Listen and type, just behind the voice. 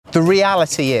The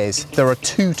reality is there are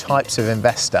two types of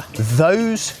investor: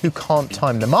 those who can't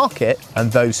time the market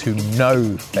and those who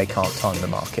know they can't time the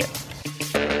market.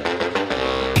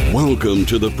 Welcome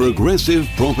to the Progressive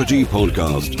Property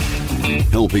Podcast,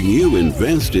 helping you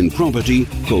invest in property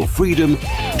for freedom,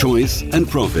 choice and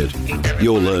profit.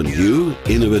 You'll learn new,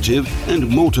 innovative and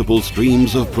multiple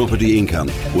streams of property income,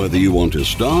 whether you want to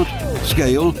start,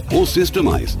 scale or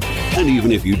systemize, and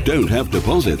even if you don't have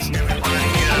deposits.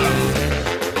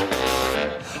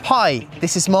 Hi,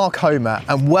 this is Mark Homer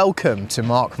and welcome to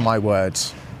Mark My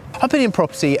Words. I've been in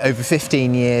property over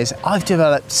 15 years. I've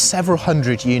developed several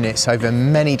hundred units over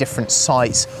many different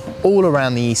sites all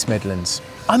around the East Midlands.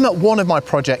 I'm at one of my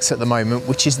projects at the moment,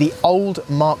 which is the old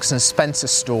Marks and Spencer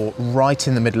store right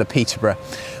in the middle of Peterborough.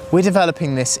 We're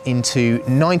developing this into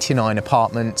 99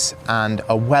 apartments and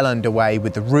are well underway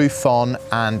with the roof on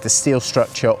and the steel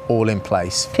structure all in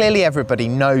place. Clearly everybody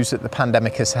knows that the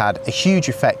pandemic has had a huge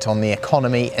effect on the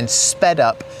economy and sped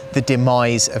up the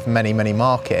demise of many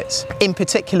markets. In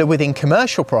particular within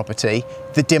commercial property,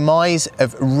 the demise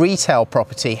of retail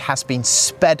property has been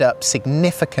sped up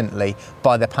significantly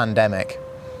by the pandemic.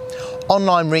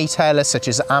 Online retailers such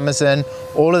as Amazon,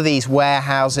 all of these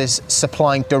warehouses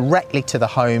supplying directly to the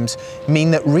homes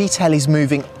mean that retail is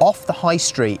moving off the high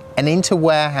street and into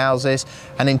warehouses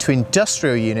and into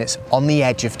industrial units on the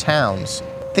edge of towns.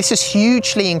 This has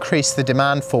hugely increased the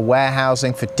demand for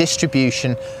warehousing, for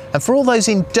distribution, and for all those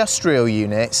industrial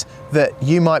units that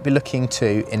you might be looking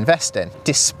to invest in.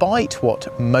 Despite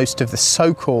what most of the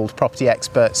so-called property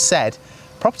experts said,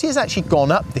 property has actually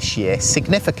gone up this year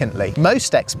significantly.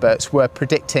 Most experts were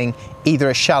predicting either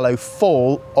a shallow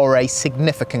fall or a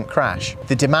significant crash.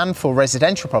 The demand for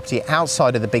residential property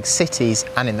outside of the big cities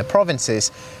and in the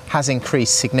provinces has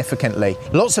increased significantly.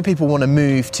 Lots of people want to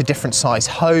move to different size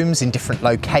homes in different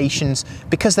locations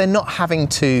because they're not having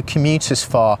to commute as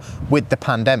far with the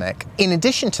pandemic. In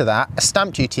addition to that, a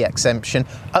stamp duty exemption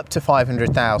up to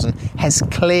 500,000 has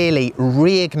clearly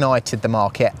reignited the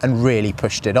market and really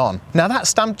pushed it on. Now that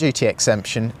stamp duty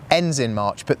exemption ends in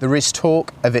March, but there is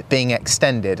talk of it being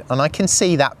extended, and I can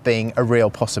see that being a real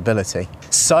possibility.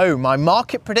 So my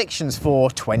market predictions for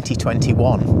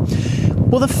 2021.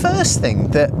 Well, the first thing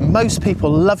that most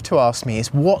people love to ask me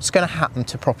is what's going to happen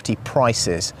to property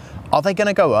prices? Are they going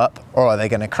to go up or are they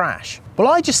going to crash? Well,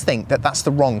 I just think that that's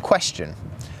the wrong question.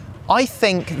 I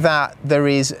think that there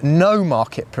is no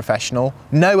market professional,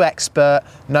 no expert,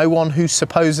 no one who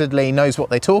supposedly knows what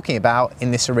they're talking about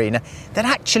in this arena that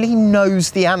actually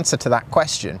knows the answer to that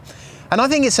question. And I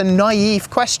think it's a naive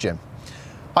question.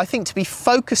 I think to be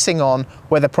focusing on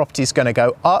whether property is going to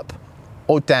go up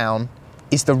or down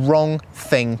is the wrong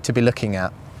thing to be looking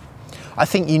at. I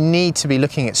think you need to be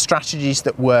looking at strategies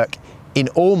that work in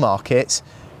all markets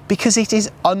because it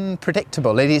is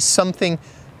unpredictable. It is something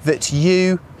that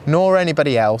you nor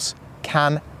anybody else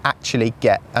can actually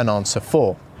get an answer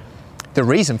for. The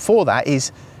reason for that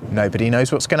is nobody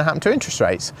knows what's going to happen to interest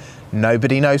rates.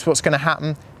 Nobody knows what's going to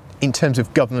happen in terms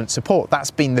of government support.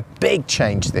 That's been the big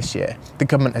change this year. The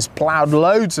government has ploughed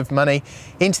loads of money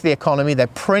into the economy.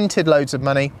 They've printed loads of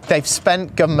money. They've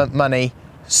spent government money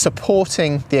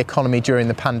supporting the economy during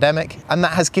the pandemic, and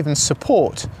that has given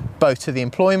support both to the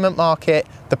employment market,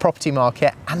 the property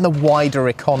market, and the wider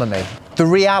economy. The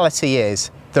reality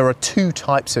is there are two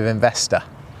types of investor: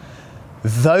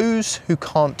 those who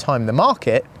can't time the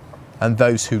market and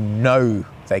those who know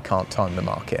they can't time the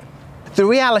market. The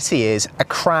reality is a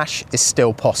crash is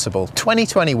still possible.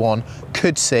 2021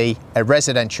 could see a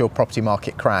residential property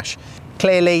market crash.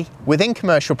 Clearly, within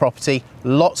commercial property,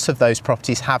 lots of those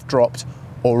properties have dropped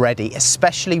already,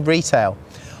 especially retail.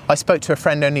 I spoke to a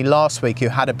friend only last week who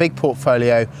had a big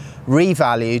portfolio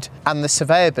revalued, and the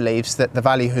surveyor believes that the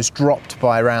value has dropped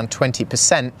by around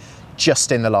 20%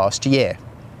 just in the last year.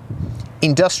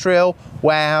 Industrial,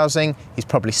 warehousing is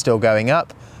probably still going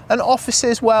up. And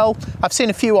offices, well, I've seen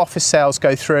a few office sales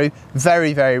go through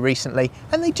very recently,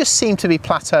 and they just seem to be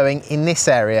plateauing in this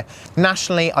area.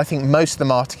 Nationally, I think most of the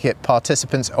market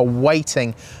participants are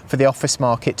waiting for the office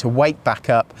market to wake back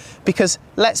up because,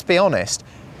 let's be honest,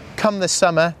 come the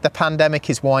summer, the pandemic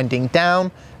is winding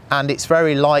down, and it's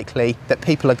very likely that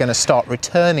people are going to start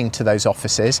returning to those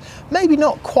offices. Maybe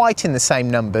not quite in the same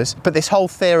numbers, but this whole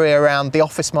theory around the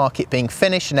office market being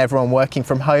finished and everyone working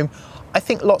from home, I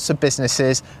think lots of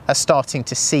businesses are starting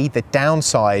to see the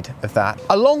downside of that.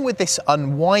 Along with this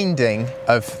unwinding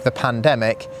of the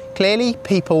pandemic, clearly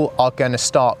people are going to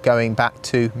start going back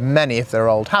to many of their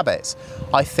old habits.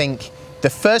 I think the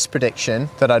first prediction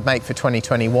that I'd make for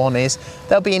 2021 is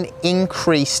there'll be an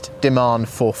increased demand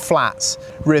for flats,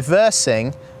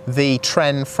 reversing the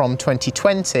trend from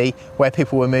 2020 where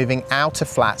people were moving out of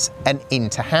flats and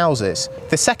into houses.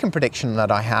 The second prediction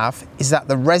that I have is that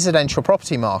the residential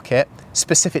property market,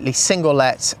 specifically single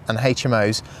lets and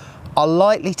HMOs, are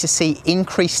likely to see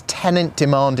increased tenant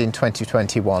demand in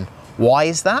 2021. Why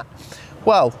is that?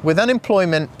 Well, with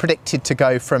unemployment predicted to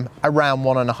go from around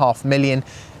 1.5 million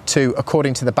to,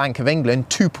 according to the Bank of England,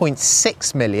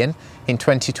 2.6 million in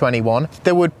 2021,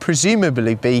 there would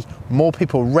presumably be more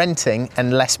people renting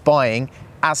and less buying,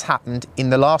 as happened in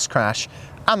the last crash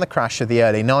and the crash of the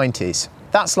early 90s.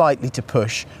 That's likely to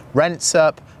push rents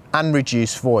up and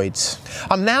reduce voids.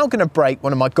 I'm now going to break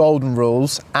one of my golden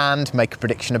rules and make a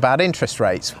prediction about interest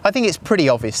rates. I think it's pretty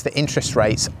obvious that interest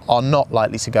rates are not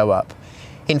likely to go up.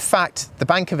 In fact, the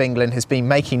Bank of England has been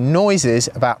making noises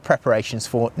about preparations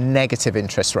for negative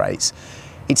interest rates.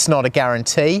 It's not a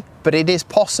guarantee, but it is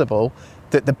possible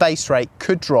that the base rate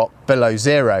could drop below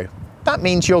zero. That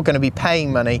means you're going to be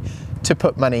paying money to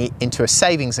put money into a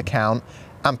savings account,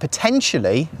 and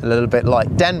potentially, a little bit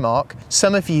like Denmark,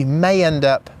 some of you may end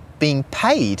up being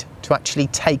paid to actually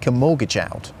take a mortgage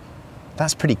out.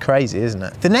 That's pretty crazy, isn't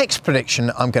it? The next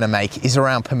prediction I'm going to make is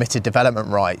around permitted development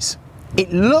rights.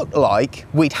 It looked like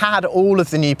we'd had all of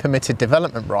the new permitted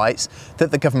development rights that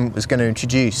the government was going to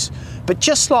introduce. But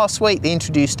just last week, they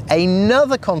introduced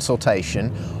another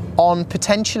consultation on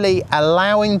potentially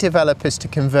allowing developers to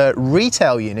convert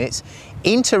retail units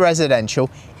into residential,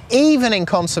 even in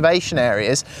conservation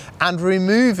areas, and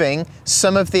removing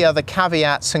some of the other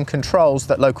caveats and controls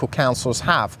that local councils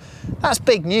have. That's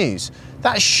big news.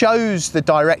 That shows the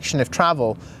direction of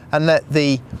travel, and that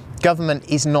the government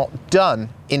is not done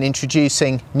in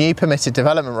introducing new permitted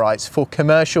development rights for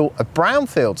commercial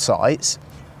brownfield sites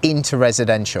into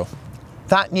residential.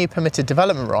 That new permitted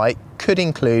development right could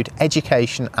include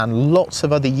education and lots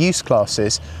of other use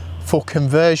classes for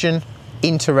conversion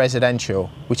into residential,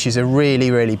 which is a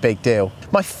really, really big deal.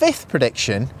 My fifth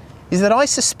prediction is that I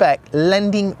suspect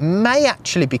lending may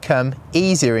actually become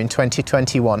easier in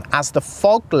 2021 as the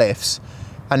fog lifts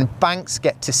and banks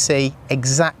get to see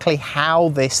exactly how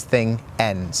this thing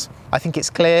ends. I think it's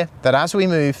clear that as we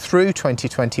move through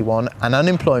 2021 and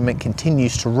unemployment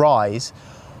continues to rise,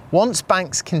 once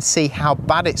banks can see how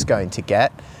bad it's going to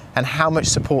get and how much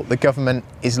support the government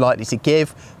is likely to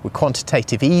give with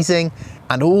quantitative easing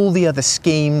and all the other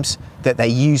schemes that they're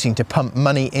using to pump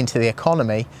money into the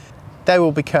economy, they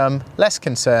will become less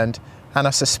concerned and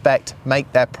I suspect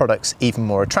make their products even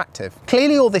more attractive.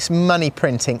 Clearly all this money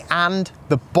printing and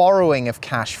the borrowing of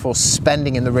cash for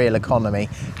spending in the real economy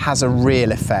has a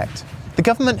real effect. The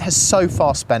government has so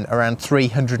far spent around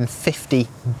 £350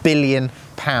 billion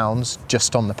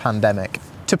just on the pandemic.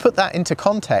 To put that into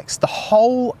context, the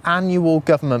whole annual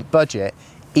government budget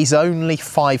is only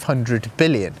 500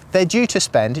 billion. They're due to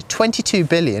spend 22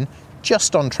 billion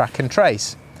just on track and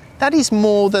trace. That is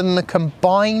more than the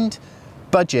combined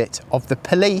budget of the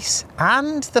police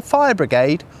and the fire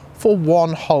brigade for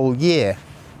one whole year.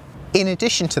 In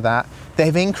addition to that,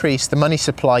 they've increased the money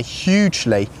supply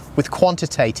hugely with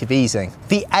quantitative easing.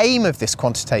 The aim of this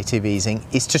quantitative easing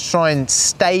is to try and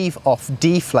stave off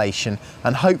deflation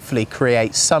and hopefully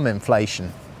create some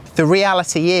inflation. The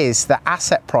reality is that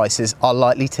asset prices are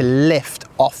likely to lift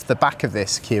off the back of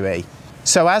this QE.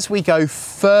 So as we go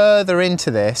further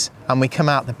into this and we come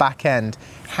out the back end,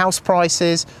 house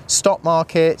prices, stock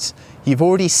markets, you've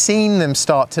already seen them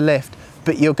start to lift,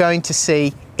 but you're going to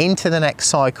see into the next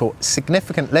cycle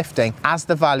significant lifting as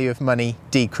the value of money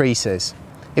decreases.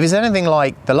 If it's anything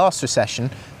like the last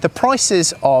recession, the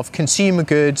prices of consumer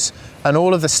goods and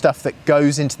all of the stuff that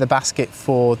goes into the basket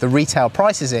for the retail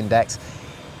prices index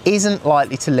isn't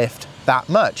likely to lift that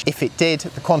much. If it did,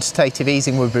 the quantitative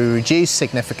easing would be reduced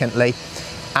significantly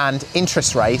and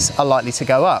interest rates are likely to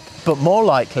go up. But more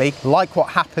likely, like what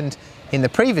happened in the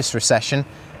previous recession,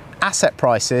 asset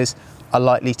prices are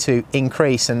likely to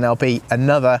increase and there'll be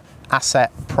another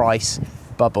asset price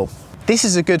bubble. This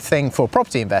is a good thing for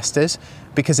property investors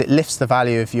because it lifts the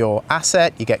value of your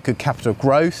asset, you get good capital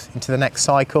growth into the next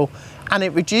cycle, and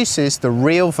it reduces the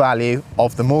real value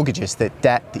of the mortgages, the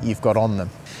debt that you've got on them.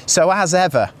 So as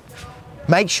ever,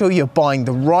 make sure you're buying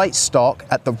the right stock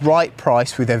at the right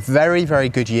price with a very, very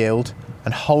good yield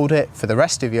and hold it for the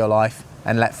rest of your life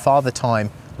and let Father Time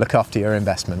look after your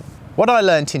investment. What I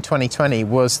learned in 2020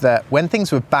 was that when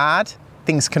things were bad,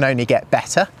 things can only get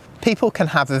better. People can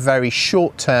have a very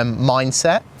short-term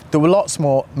mindset. There were lots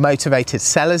more motivated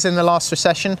sellers in the last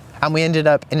recession, and we ended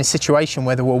up in a situation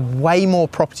where there were way more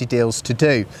property deals to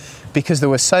do because there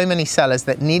were so many sellers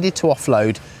that needed to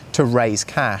offload to raise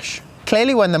cash.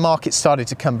 Clearly, when the market started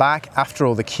to come back after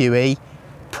all the QE,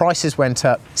 prices went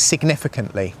up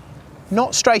significantly.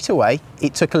 not straight away.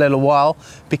 It took a little while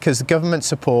because the government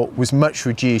support was much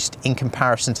reduced in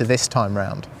comparison to this time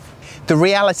round. The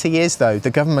reality is though, the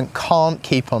government can't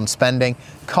keep on spending,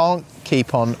 can't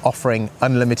keep on offering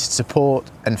unlimited support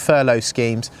and furlough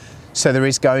schemes, so there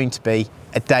is going to be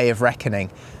a day of reckoning.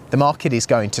 The market is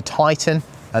going to tighten,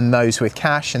 and those with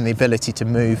cash and the ability to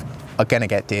move are going to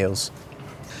get deals.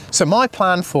 So my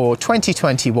plan for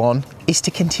 2021 is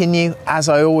to continue as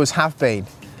I always have been.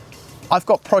 I've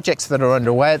got projects that are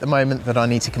underway at the moment that I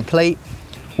need to complete.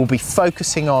 We'll be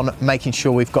focusing on making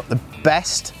sure we've got the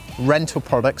best rental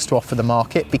products to offer the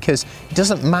market, because it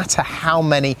doesn't matter how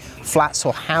many flats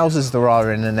or houses there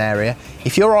are in an area.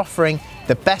 If you're offering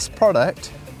the best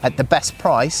product at the best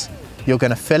price, you're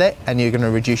going to fill it and you're going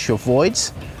to reduce your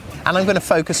voids. And I'm going to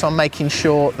focus on making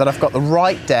sure that I've got the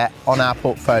right debt on our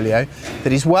portfolio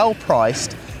that is well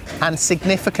priced and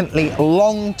significantly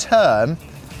long term,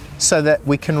 so that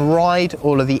we can ride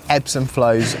all of the ebbs and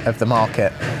flows of the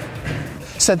market.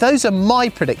 So those are my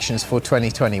predictions for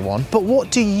 2021, but what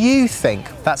do you think?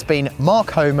 That's been Mark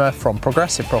Homer from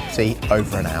Progressive Property,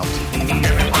 over and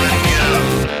out.